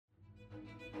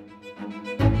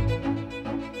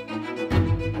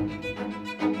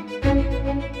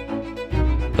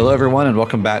Hello, everyone, and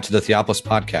welcome back to the Theopolis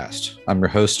Podcast. I'm your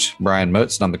host, Brian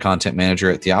Motes, and I'm the content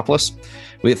manager at Theopolis.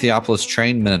 We at Theopolis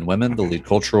train men and women to lead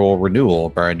cultural renewal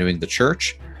by renewing the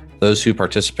church. Those who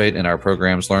participate in our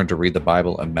programs learn to read the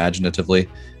Bible imaginatively,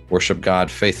 worship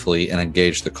God faithfully, and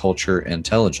engage the culture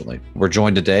intelligently. We're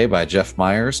joined today by Jeff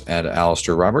Myers and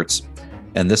Alistair Roberts.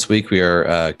 And this week we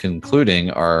are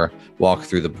concluding our walk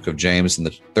through the book of James in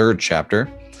the third chapter.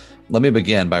 Let me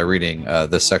begin by reading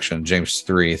this section, James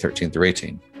 3, 13 through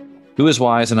 18. Who is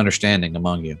wise and understanding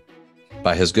among you?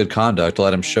 By his good conduct,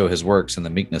 let him show his works in the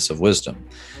meekness of wisdom.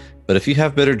 But if you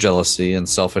have bitter jealousy and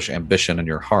selfish ambition in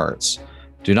your hearts,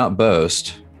 do not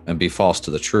boast and be false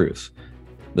to the truth.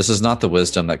 This is not the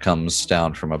wisdom that comes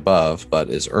down from above, but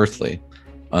is earthly,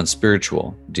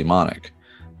 unspiritual, demonic.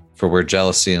 For where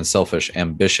jealousy and selfish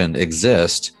ambition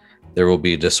exist, there will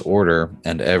be disorder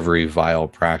and every vile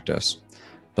practice.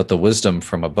 But the wisdom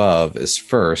from above is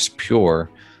first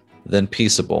pure, then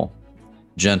peaceable,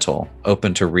 gentle,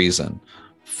 open to reason,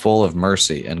 full of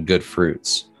mercy and good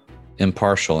fruits,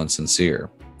 impartial and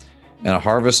sincere. And a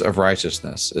harvest of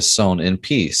righteousness is sown in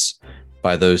peace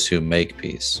by those who make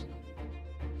peace.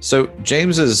 So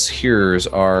James's hearers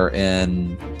are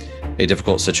in a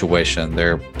difficult situation.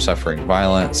 They're suffering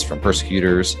violence from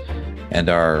persecutors and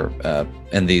are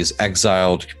in these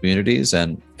exiled communities.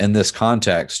 And in this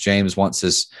context, James wants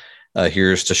his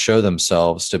hearers to show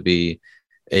themselves to be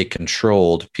a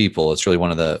controlled people. It's really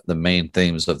one of the main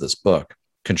themes of this book,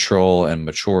 control and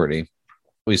maturity.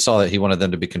 We saw that he wanted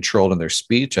them to be controlled in their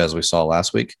speech, as we saw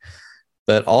last week,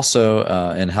 but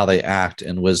also in how they act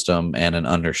in wisdom and in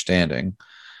understanding.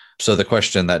 So the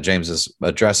question that James is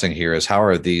addressing here is, how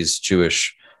are these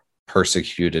Jewish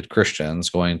persecuted Christians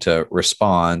going to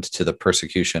respond to the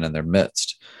persecution in their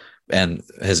midst? And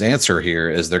his answer here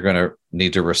is they're going to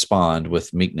need to respond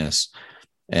with meekness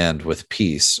and with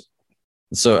peace.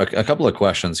 So a couple of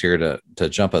questions here to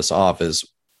jump us off is,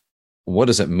 what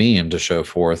does it mean to show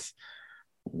forth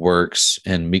works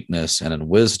in meekness and in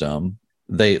wisdom?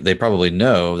 They probably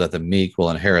know that the meek will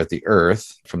inherit the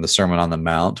earth from the Sermon on the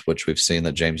Mount, which we've seen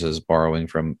that James is borrowing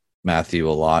from Matthew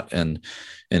a lot in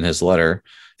his letter.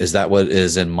 Is that what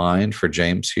is in mind for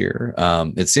James here?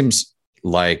 It seems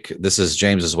like this is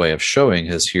James's way of showing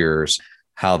his hearers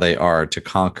how they are to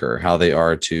conquer, how they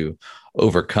are to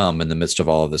overcome in the midst of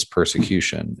all of this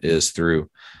persecution, is through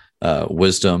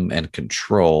wisdom and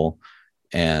control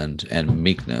and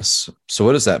meekness. So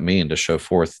what does that mean to show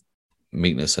forth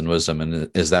meekness and wisdom?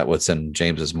 And is that what's in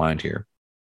James's mind here?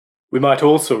 We might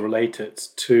also relate it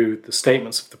to the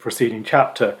statements of the preceding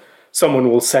chapter. Someone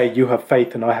will say, you have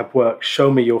faith and I have works.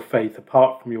 Show me your faith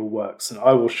apart from your works, and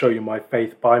I will show you my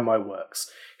faith by my works.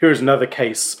 Here is another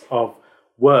case of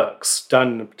works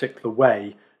done in a particular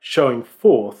way, showing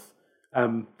forth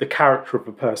the character of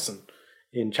a person.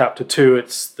 In chapter 2,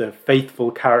 it's the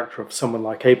faithful character of someone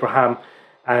like Abraham,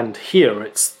 and here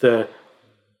it's the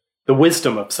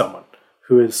wisdom of someone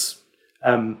who is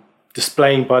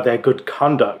displaying by their good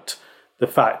conduct the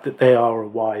fact that they are a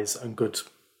wise and good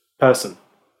person.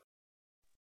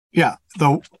 Yeah,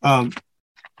 though,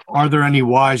 are there any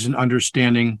wise and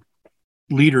understanding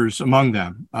leaders among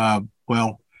them?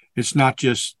 Well, it's not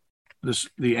just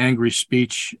the angry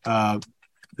speech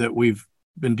that we've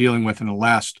been dealing with in the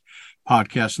last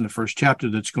podcast in the first chapter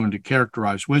that's going to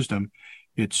characterize wisdom.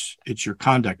 It's your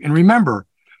conduct. And remember,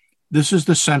 this is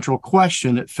the central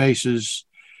question that faces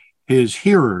his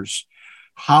hearers.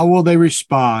 How will they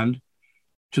respond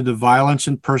to the violence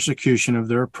and persecution of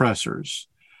their oppressors?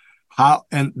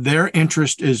 And their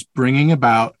interest is bringing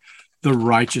about the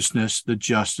righteousness, the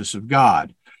justice of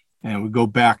God. And we go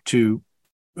back to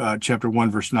chapter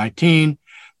 1, verse 19.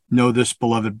 Know this,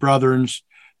 beloved brothers,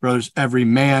 every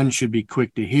man should be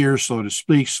quick to hear, slow to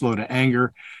speak, slow to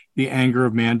anger. The anger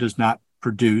of man does not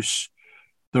produce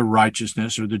the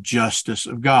righteousness or the justice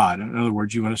of God. In other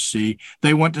words,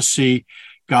 they want to see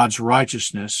God's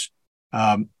righteousness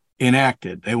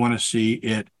enacted. They want to see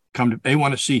it they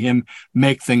want to see him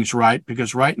make things right,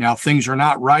 because right now things are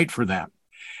not right for them.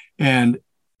 And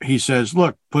he says,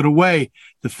 look, put away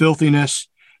the filthiness,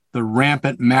 the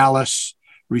rampant malice,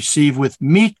 receive with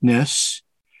meekness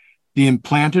the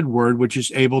implanted word which is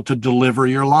able to deliver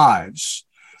your lives.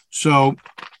 So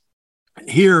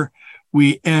here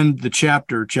we end the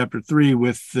chapter 3,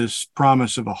 with this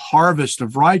promise of a harvest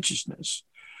of righteousness,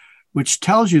 which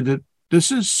tells you that this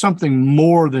is something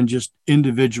more than just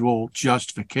individual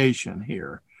justification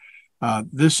here.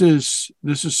 This is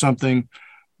something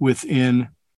within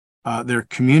their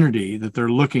community that they're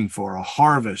looking for, a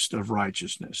harvest of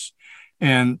righteousness.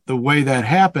 And the way that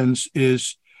happens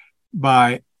is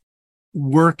by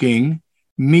working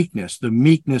meekness, the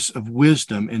meekness of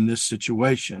wisdom in this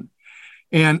situation.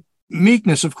 And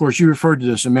meekness, of course, you referred to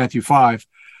this in Matthew 5,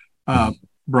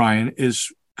 Brian,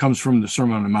 comes from the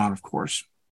Sermon on the Mount, of course.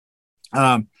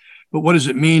 But what does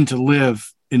it mean to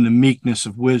live in the meekness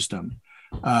of wisdom?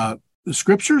 The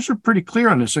scriptures are pretty clear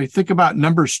on this. So you think about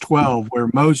Numbers 12, where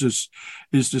Moses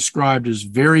is described as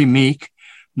very meek,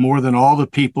 more than all the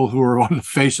people who are on the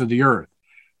face of the earth.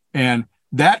 And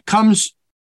that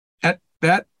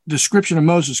description of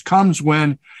Moses comes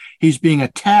when he's being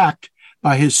attacked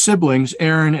by his siblings,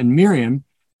 Aaron and Miriam,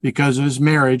 because of his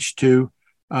marriage to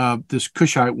this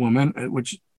Cushite woman,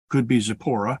 which could be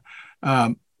Zipporah.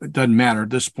 It doesn't matter at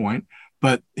this point,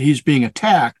 but he's being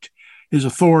attacked. His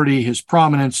authority, his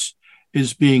prominence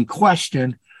is being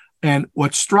questioned. And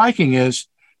what's striking is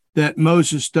that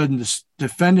Moses doesn't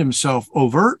defend himself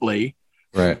overtly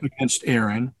against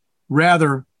Aaron.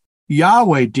 Rather,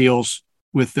 Yahweh deals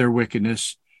with their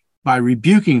wickedness by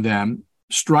rebuking them,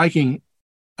 striking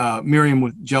Miriam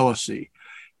with jealousy.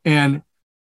 And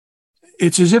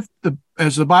it's as if,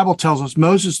 as the Bible tells us,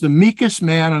 Moses, the meekest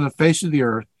man on the face of the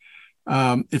earth,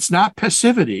 it's not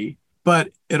passivity,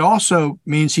 but it also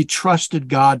means he trusted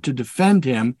God to defend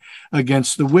him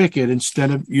against the wicked instead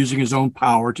of using his own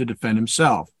power to defend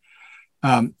himself.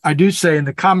 I do say in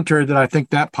the commentary that I think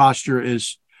that posture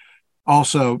is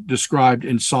also described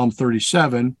in Psalm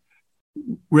 37,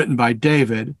 written by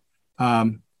David.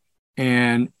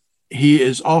 And he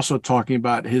is also talking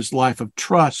about his life of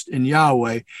trust in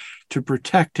Yahweh to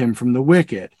protect him from the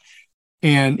wicked.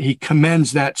 And he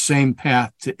commends that same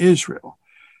path to Israel.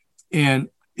 And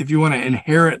if you want to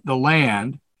inherit the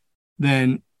land,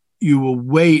 then you will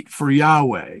wait for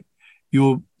Yahweh.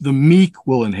 The meek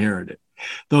will inherit it.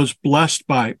 Those blessed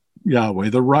by Yahweh,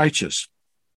 the righteous,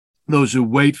 those who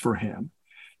wait for him.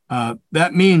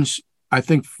 That means, I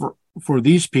think, for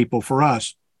these people, for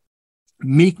us,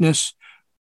 meekness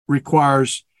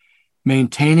requires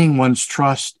maintaining one's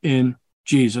trust in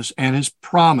Jesus and his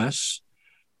promise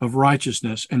of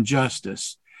righteousness and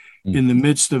justice in the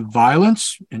midst of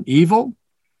violence and evil,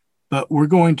 but we're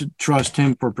going to trust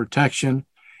him for protection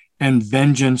and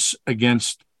vengeance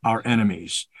against our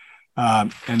enemies.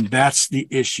 And that's the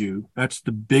issue. That's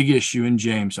the big issue in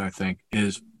James, I think,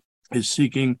 is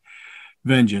seeking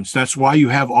vengeance. That's why you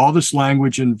have all this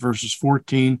language in verses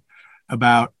 14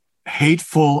 about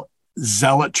hateful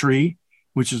zealotry,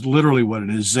 which is literally what it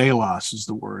is. Zelos is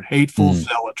the word. Hateful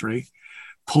zealotry,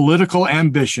 political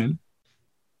ambition,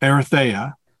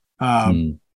 Aritheia,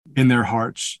 in their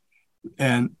hearts.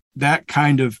 And that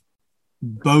kind of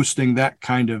boasting, that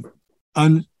kind of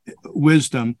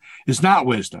wisdom is not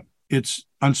wisdom. It's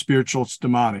unspiritual, it's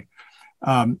demonic.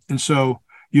 And so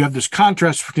you have this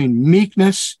contrast between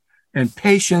meekness and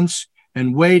patience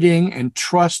and waiting and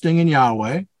trusting in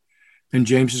Yahweh. And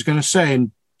James is going to say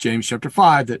in James chapter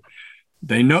 5 that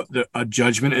they know that a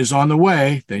judgment is on the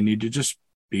way. They need to just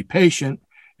be patient.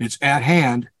 It's at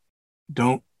hand.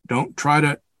 Don't try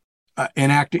to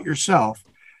enact it yourself.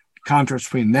 Contrast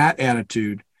between that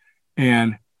attitude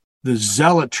and the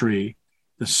zealotry,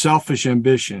 the selfish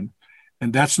ambition.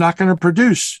 And that's not going to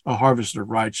produce a harvest of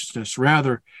righteousness.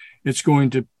 Rather, it's going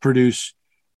to produce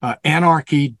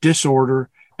anarchy,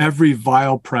 disorder, every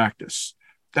vile practice.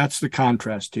 That's the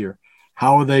contrast here.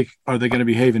 How are they going to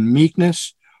behave in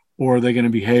meekness, or are they going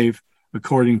to behave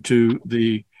according to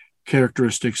the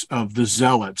characteristics of the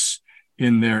zealots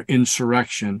in their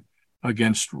insurrection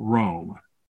against Rome?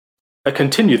 A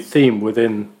continued theme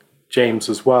within James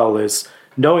as well is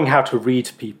knowing how to read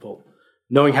people,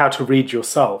 knowing how to read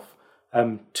yourself,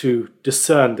 to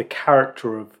discern the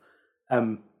character of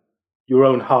your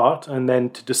own heart, and then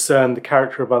to discern the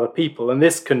character of other people. And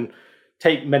this can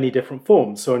take many different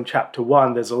forms. So in chapter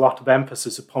 1, there's a lot of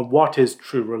emphasis upon what is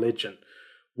true religion.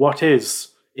 What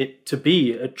is it to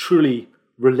be a truly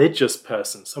religious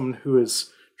person, someone who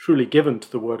is truly given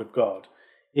to the word of God?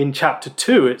 In chapter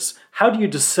 2, it's how do you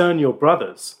discern your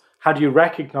brothers? How do you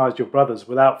recognize your brothers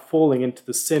without falling into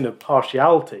the sin of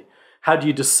partiality? How do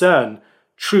you discern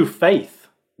true faith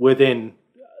within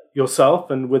yourself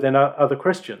and within other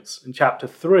Christians? In chapter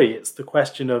 3, it's the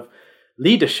question of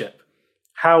leadership.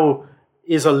 How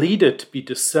is a leader to be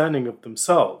discerning of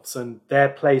themselves and their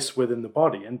place within the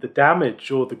body and the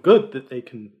damage or the good that they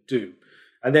can do?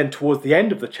 And then towards the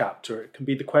end of the chapter, it can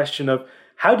be the question of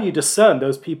how do you discern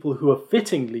those people who are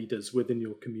fitting leaders within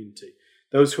your community,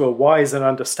 those who are wise and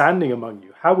understanding among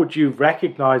you? How would you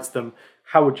recognize them?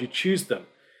 How would you choose them?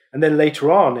 And then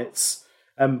later on, it's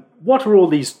what are all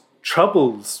these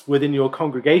troubles within your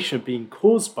congregation being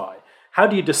caused by? How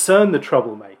do you discern the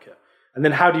troublemaker? And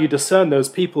then how do you discern those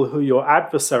people who are your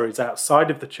adversaries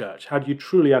outside of the church? How do you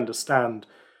truly understand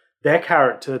their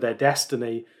character, their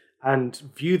destiny, and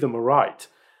view them aright.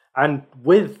 And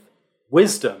with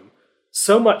wisdom,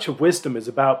 so much of wisdom is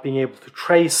about being able to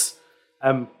trace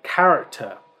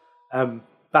character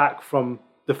back from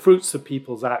the fruits of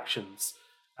people's actions,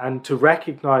 and to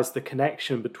recognize the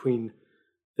connection between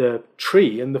the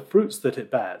tree and the fruits that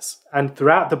it bears. And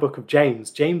throughout the book of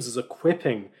James, James is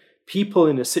equipping people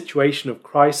in a situation of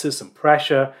crisis and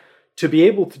pressure to be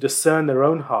able to discern their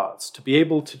own hearts, to be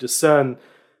able to discern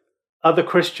other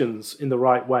Christians in the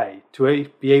right way, to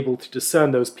be able to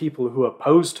discern those people who are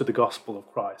opposed to the gospel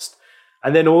of Christ,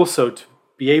 and then also to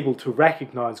be able to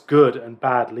recognize good and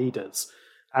bad leaders,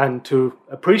 and to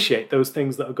appreciate those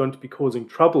things that are going to be causing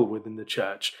trouble within the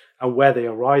church and where they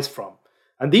arise from.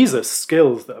 And these are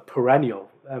skills that are perennial.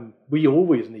 We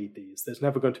always need these. There's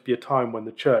never going to be a time when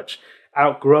the church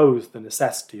outgrows the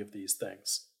necessity of these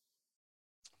things.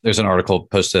 There's an article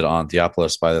posted on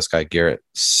Theopolis by this guy, Garrett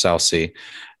Sousey,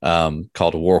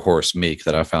 called Warhorse Meek,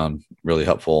 that I found really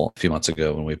helpful a few months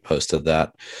ago when we posted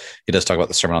that. He does talk about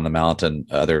the Sermon on the Mount and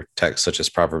other texts such as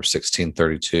Proverbs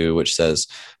 16:32, which says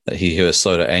that he who is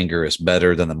slow to anger is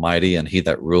better than the mighty, and he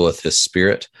that ruleth his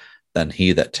spirit than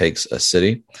he that takes a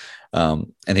city.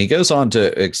 And he goes on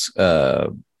to,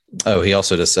 he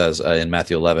also just says in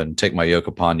Matthew 11, take my yoke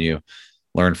upon you,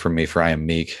 learn from me, for I am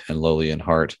meek and lowly in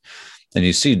heart. And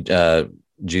you see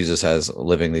Jesus as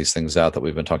living these things out that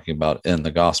we've been talking about in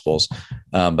the Gospels.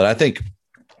 But I think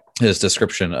his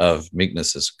description of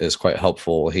meekness is quite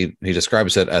helpful. He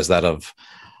describes it as that of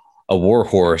a war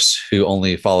horse who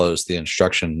only follows the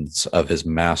instructions of his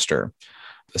master.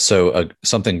 So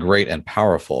something great and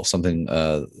powerful, something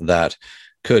that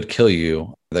could kill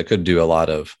you, that could do a lot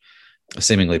of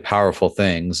seemingly powerful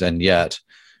things, and yet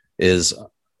is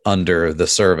under the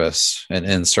service and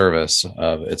in service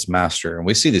of its master. And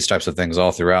we see these types of things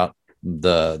all throughout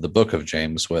the book of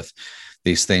James, with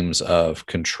these themes of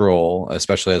control,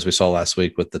 especially as we saw last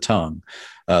week with the tongue.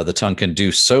 The tongue can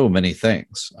do so many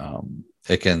things.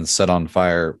 It can set on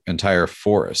fire entire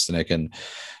forests, and it can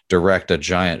direct a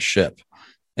giant ship.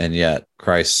 And yet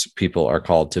Christ's people are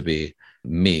called to be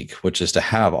meek, which is to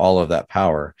have all of that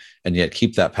power and yet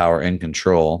keep that power in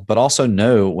control, but also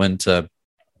know when to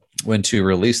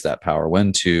release that power,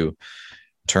 when to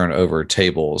turn over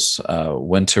tables,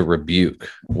 when to rebuke,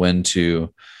 when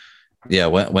to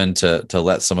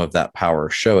let some of that power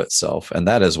show itself. And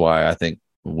that is why I think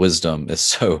wisdom is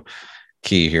so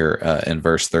key here in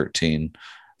verse 13,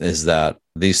 is that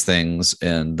these things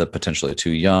in the potentially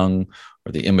too young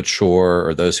or the immature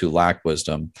or those who lack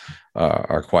wisdom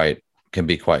can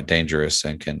be quite dangerous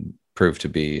and can prove to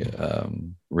be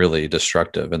really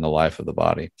destructive in the life of the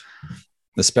body,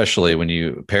 especially when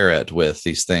you pair it with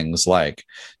these things like,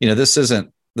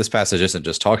 this passage isn't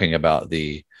just talking about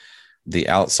the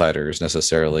outsiders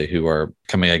necessarily who are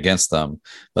coming against them,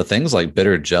 but things like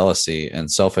bitter jealousy and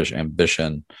selfish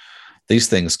ambition. These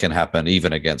things can happen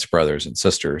even against brothers and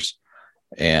sisters.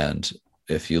 And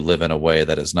if you live in a way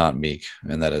that is not meek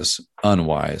and that is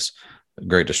unwise,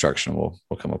 great destruction will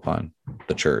come upon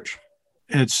the church.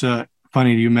 It's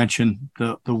funny you mentioned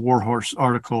the Warhorse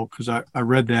article, because I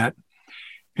read that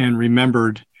and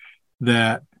remembered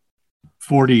that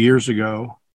 40 years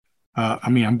ago,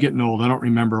 I'm getting old. I don't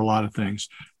remember a lot of things,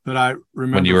 but I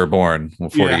remember when you were born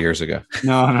 40 years ago.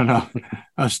 No.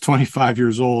 I was 25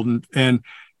 years old. And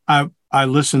I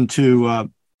listened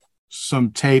to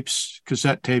some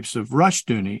cassette tapes of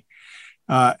Rushdoony.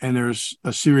 And there's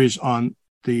a series on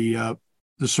the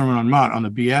Sermon on the Mount, on the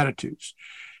Beatitudes.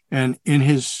 And in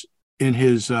his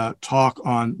talk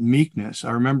on meekness,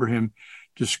 I remember him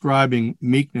describing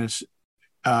meekness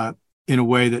in a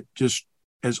way that just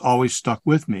has always stuck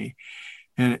with me.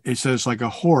 And it says, like a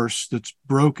horse that's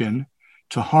broken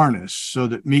to harness, so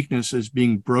that meekness is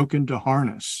being broken to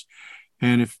harness.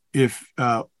 And if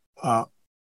a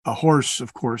horse,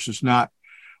 of course, is not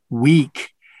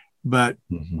weak, but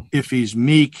if he's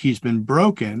meek, he's been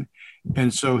broken.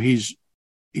 And so he's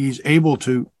able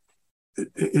to,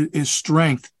 his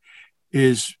strength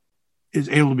is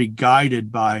able to be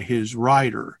guided by his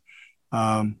rider.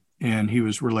 And he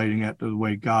was relating that to the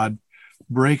way God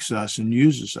breaks us and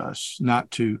uses us,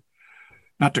 not to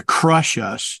crush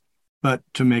us, but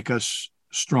to make us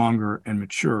stronger and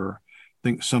mature. I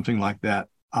think something like that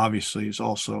obviously is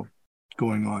also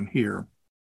going on here.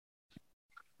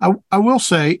 I will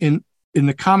say in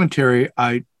the commentary,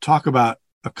 I talk about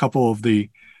a couple of the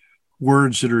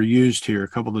words that are used here, a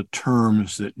couple of the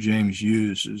terms that James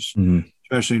uses,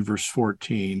 especially in verse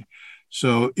 14.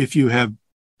 So if you have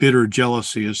bitter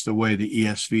jealousy, is the way the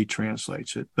ESV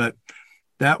translates it, but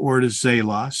that word is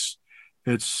zelos.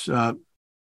 It's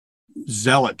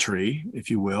zealotry, if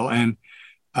you will. And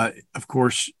Of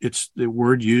course, it's the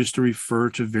word used to refer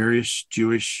to various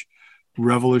Jewish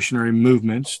revolutionary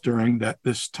movements during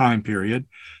this time period.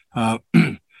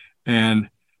 And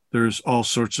there's all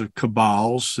sorts of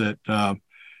cabals that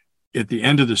at the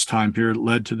end of this time period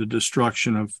led to the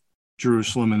destruction of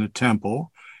Jerusalem and the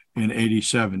temple in AD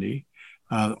 70.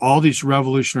 All these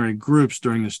revolutionary groups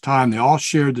during this time, they all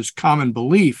shared this common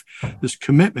belief, this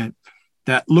commitment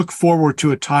that look forward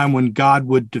to a time when God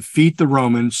would defeat the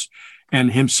Romans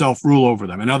and himself rule over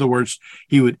them. In other words,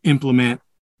 he would implement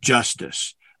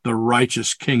justice, the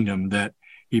righteous kingdom that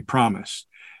he promised.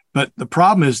 But the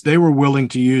problem is they were willing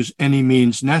to use any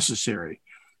means necessary,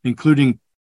 including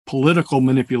political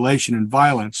manipulation and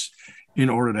violence, in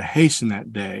order to hasten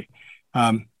that day.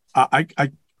 I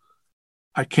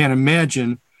can't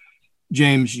imagine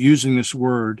James using this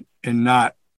word and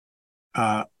not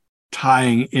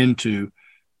tying into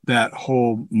that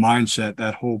whole mindset,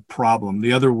 that whole problem.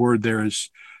 The other word there is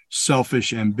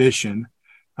selfish ambition,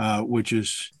 which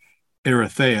is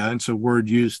erytheia. It's a word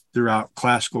used throughout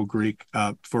classical Greek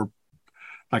for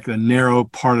like the narrow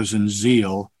partisan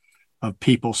zeal of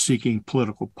people seeking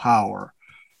political power.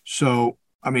 So,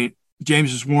 I mean,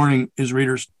 James is warning his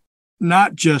readers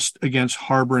not just against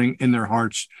harboring in their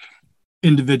hearts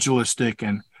individualistic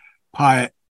and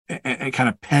kind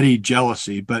of petty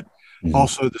jealousy, but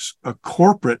also a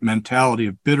corporate mentality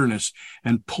of bitterness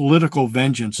and political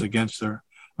vengeance against their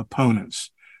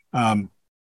opponents.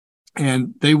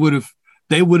 And they would have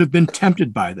been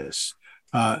tempted by this.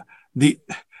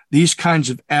 These kinds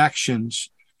of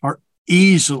actions are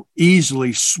easily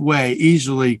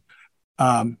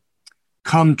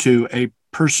come to a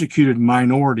persecuted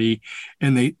minority,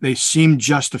 and they seem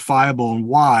justifiable and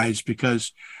wise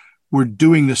because we're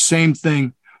doing the same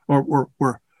thing, or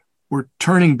we're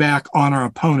turning back on our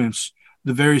opponents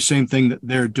the very same thing that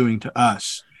they're doing to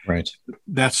us. Right.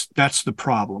 That's the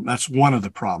problem. That's one of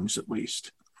the problems, at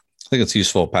least. I think it's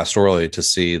useful pastorally to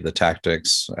see the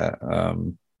tactics.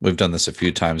 We've done this a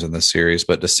few times in this series,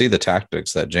 but to see the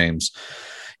tactics that James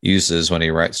uses when he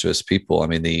writes to his people. I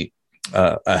mean,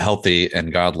 a healthy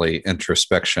and godly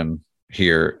introspection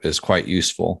here is quite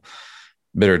useful.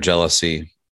 Bitter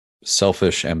jealousy,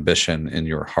 selfish ambition in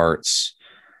your hearts,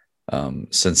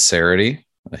 sincerity,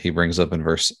 he brings up in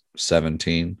verse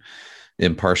 17,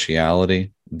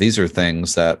 impartiality. These are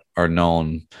things that are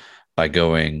known by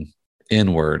going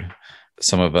inward.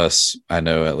 Some of us, I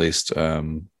know at least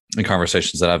in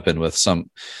conversations that I've been with, some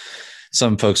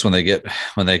folks, when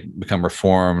they become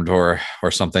reformed or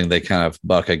something, they kind of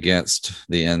buck against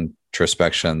the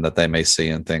introspection that they may see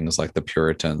in things like the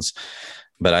Puritans.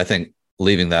 But I think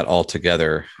leaving that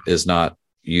altogether is not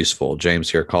useful. James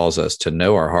here calls us to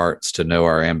know our hearts, to know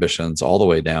our ambitions all the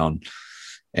way down,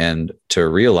 and to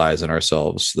realize in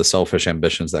ourselves the selfish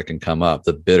ambitions that can come up,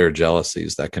 the bitter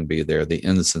jealousies that can be there, the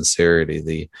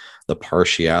insincerity, the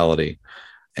partiality,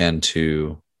 and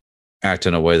to act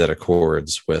in a way that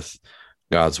accords with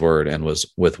God's word and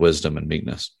was with wisdom and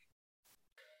meekness.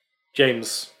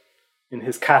 James, in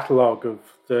his catalogue of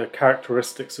the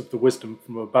characteristics of the wisdom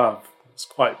from above, is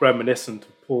quite reminiscent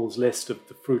of Paul's list of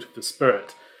the fruit of the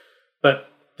Spirit. But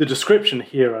the description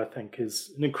here, I think,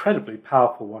 is an incredibly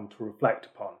powerful one to reflect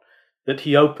upon. That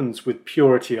he opens with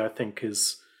purity, I think,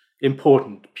 is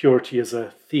important. Purity is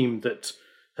a theme that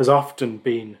has often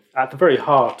been at the very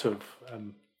heart of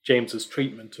James's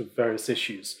treatment of various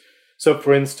issues. So,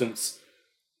 for instance,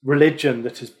 religion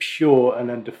that is pure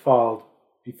and undefiled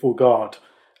before God,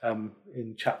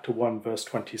 in chapter 1, verse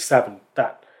 27,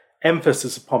 that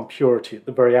emphasis upon purity at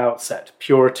the very outset,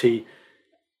 purity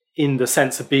in the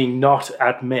sense of being not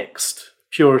admixed,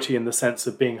 purity in the sense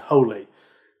of being holy,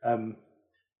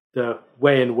 the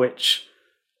way in which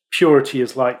purity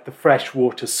is like the fresh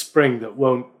water spring that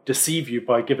won't deceive you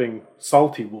by giving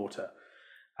salty water.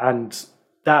 And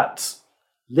that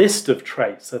list of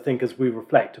traits, I think, as we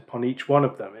reflect upon each one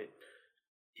of them,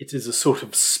 it is a sort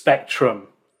of spectrum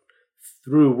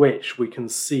through which we can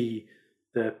see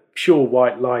the pure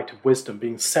white light of wisdom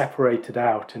being separated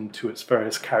out into its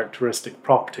various characteristic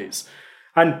properties.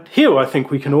 And here I think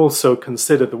we can also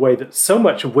consider the way that so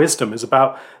much of wisdom is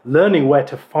about learning where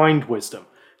to find wisdom,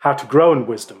 how to grow in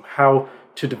wisdom, how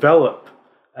to develop.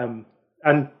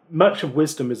 And much of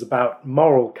wisdom is about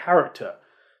moral character.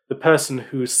 The person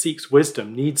who seeks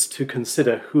wisdom needs to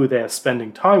consider who they are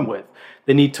spending time with.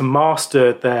 They need to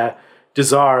master their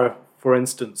desire, for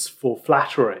instance, for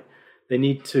flattery. They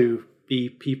need to be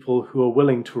people who are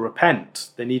willing to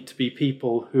repent. They need to be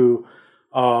people who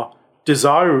are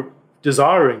desiring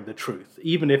the truth,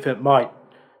 even if it might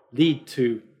lead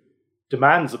to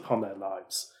demands upon their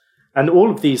lives. And all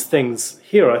of these things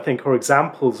here, I think, are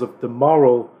examples of the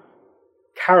moral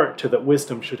character that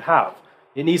wisdom should have.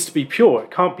 It needs to be pure.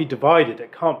 It can't be divided.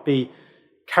 It can't be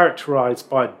characterized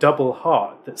by a double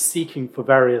heart that's seeking for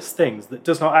various things, that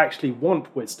does not actually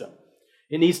want wisdom.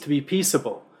 It needs to be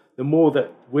peaceable. The more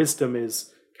that wisdom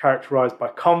is characterized by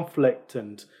conflict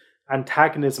and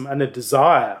antagonism and a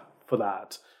desire for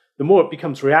that, the more it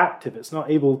becomes reactive. It's not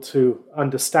able to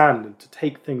understand and to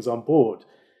take things on board.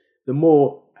 The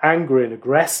more angry and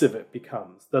aggressive it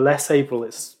becomes, the less able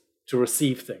it's to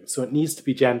receive things. So it needs to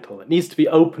be gentle. It needs to be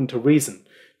open to reason,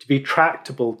 to be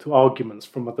tractable to arguments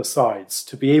from other sides,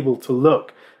 to be able to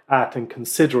look at and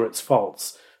consider its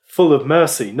faults, full of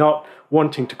mercy, not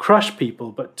wanting to crush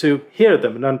people, but to hear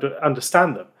them and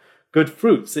understand them. Good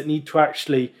fruits, it needs to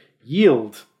actually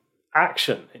yield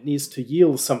action. It needs to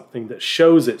yield something that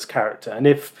shows its character. And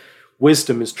if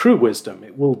wisdom is true wisdom,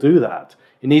 it will do that.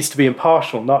 It needs to be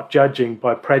impartial, not judging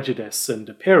by prejudice and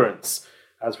appearance,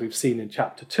 as we've seen in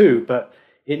chapter 2, but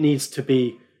it needs to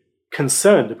be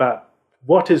concerned about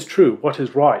what is true, what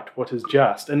is right, what is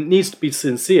just, and it needs to be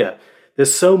sincere.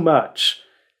 There's so much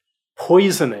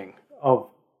poisoning of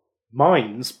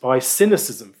minds by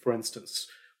cynicism, for instance,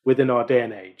 within our day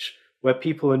and age, where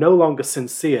people are no longer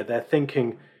sincere. They're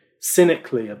thinking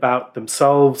cynically about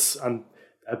themselves and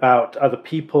about other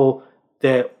people.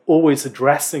 They're always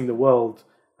addressing the world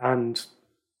and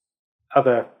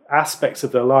other aspects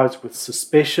of their lives with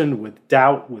suspicion, with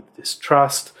doubt, with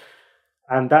distrust.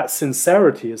 And that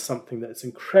sincerity is something that is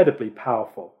incredibly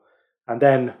powerful. And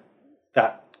then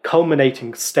that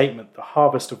culminating statement, the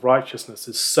harvest of righteousness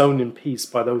is sown in peace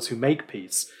by those who make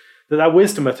peace, that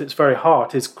wisdom at its very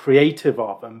heart is creative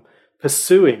of and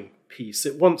pursuing peace.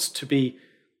 It wants to be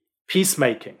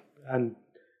peacemaking. And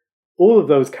all of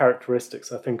those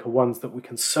characteristics, I think, are ones that we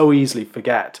can so easily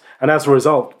forget. And as a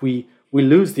result, we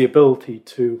lose the ability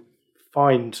to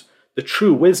find the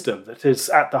true wisdom that is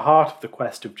at the heart of the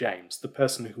quest of James, the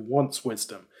person who wants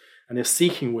wisdom and is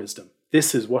seeking wisdom.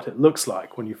 This is what it looks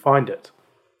like when you find it.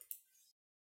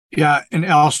 Yeah, and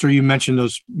Alistair, you mentioned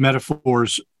those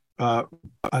metaphors. I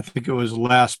think it was the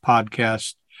last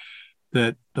podcast,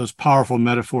 that those powerful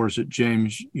metaphors that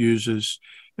James uses.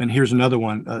 And here's another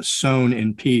one, sown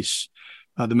in peace,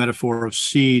 the metaphor of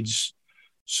seeds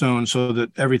sown, so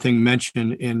that everything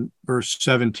mentioned in verse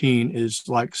 17 is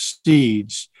like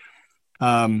seeds.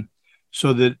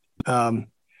 So that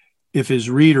if his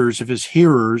readers, if his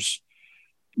hearers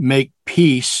make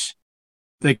peace,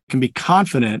 they can be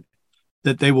confident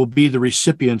that they will be the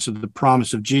recipients of the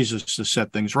promise of Jesus to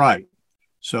set things right.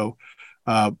 So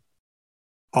all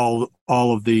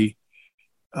of the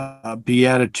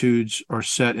Beatitudes are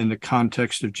set in the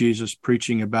context of Jesus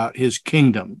preaching about his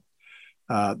kingdom.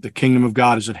 The kingdom of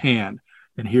God is at hand,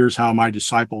 and here's how my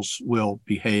disciples will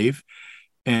behave,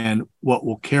 and what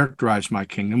will characterize my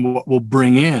kingdom, what will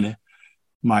bring in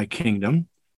my kingdom.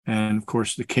 And of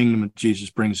course, the kingdom that Jesus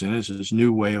brings in is his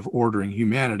new way of ordering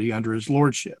humanity under his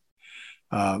lordship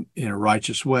in a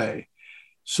righteous way.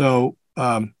 So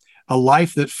a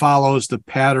life that follows the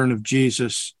pattern of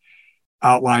Jesus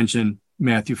outlines in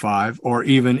Matthew 5, or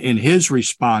even in his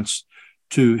response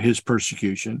to his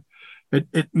persecution,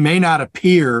 it may not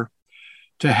appear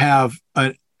to have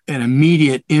an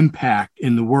immediate impact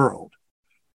in the world.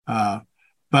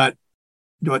 But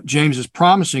what James is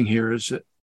promising here is that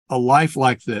a life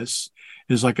like this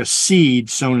is like a seed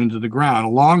sown into the ground. A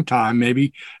long time,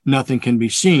 maybe nothing can be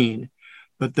seen,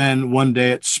 but then one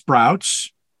day it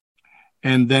sprouts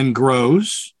and then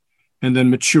grows and then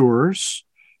matures,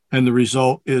 and the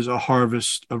result is a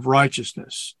harvest of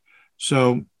righteousness.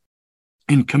 So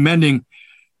in commending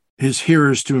his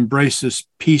hearers to embrace this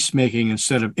peacemaking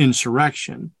instead of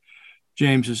insurrection,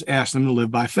 James has asked them to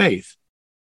live by faith,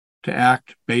 to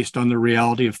act based on the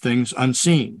reality of things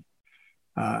unseen.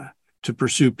 To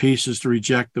pursue peace is to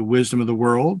reject the wisdom of the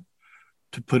world,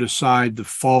 to put aside the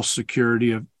false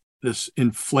security of this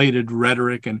inflated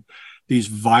rhetoric and these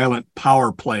violent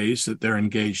power plays that they're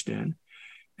engaged in.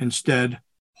 Instead,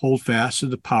 hold fast to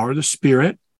the power of the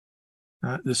Spirit,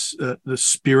 the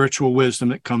spiritual wisdom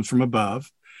that comes from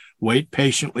above. Wait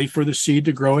patiently for the seed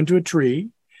to grow into a tree,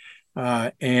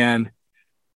 and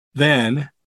then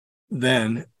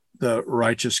the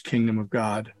righteous kingdom of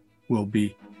God will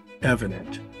be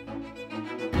evident.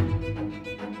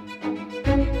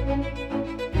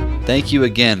 Thank you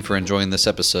again for enjoying this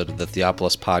episode of the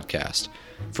Theopolis Podcast.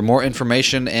 For more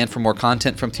information and for more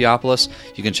content from Theopolis,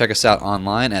 you can check us out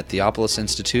online at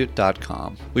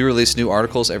theopolisinstitute.com. We release new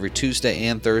articles every Tuesday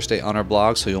and Thursday on our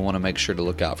blog, so you'll want to make sure to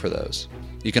look out for those.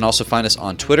 You can also find us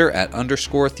on Twitter at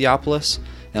 _Theopolis,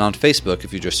 and on Facebook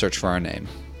if you just search for our name.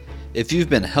 If you've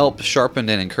been helped, sharpened,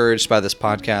 and encouraged by this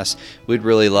podcast, we'd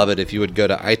really love it if you would go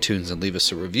to iTunes and leave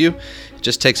us a review. It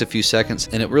just takes a few seconds,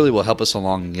 and it really will help us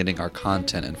along in getting our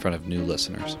content in front of new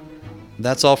listeners.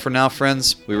 That's all for now,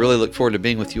 friends. We really look forward to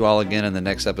being with you all again in the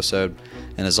next episode.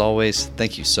 And as always,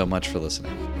 thank you so much for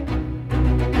listening.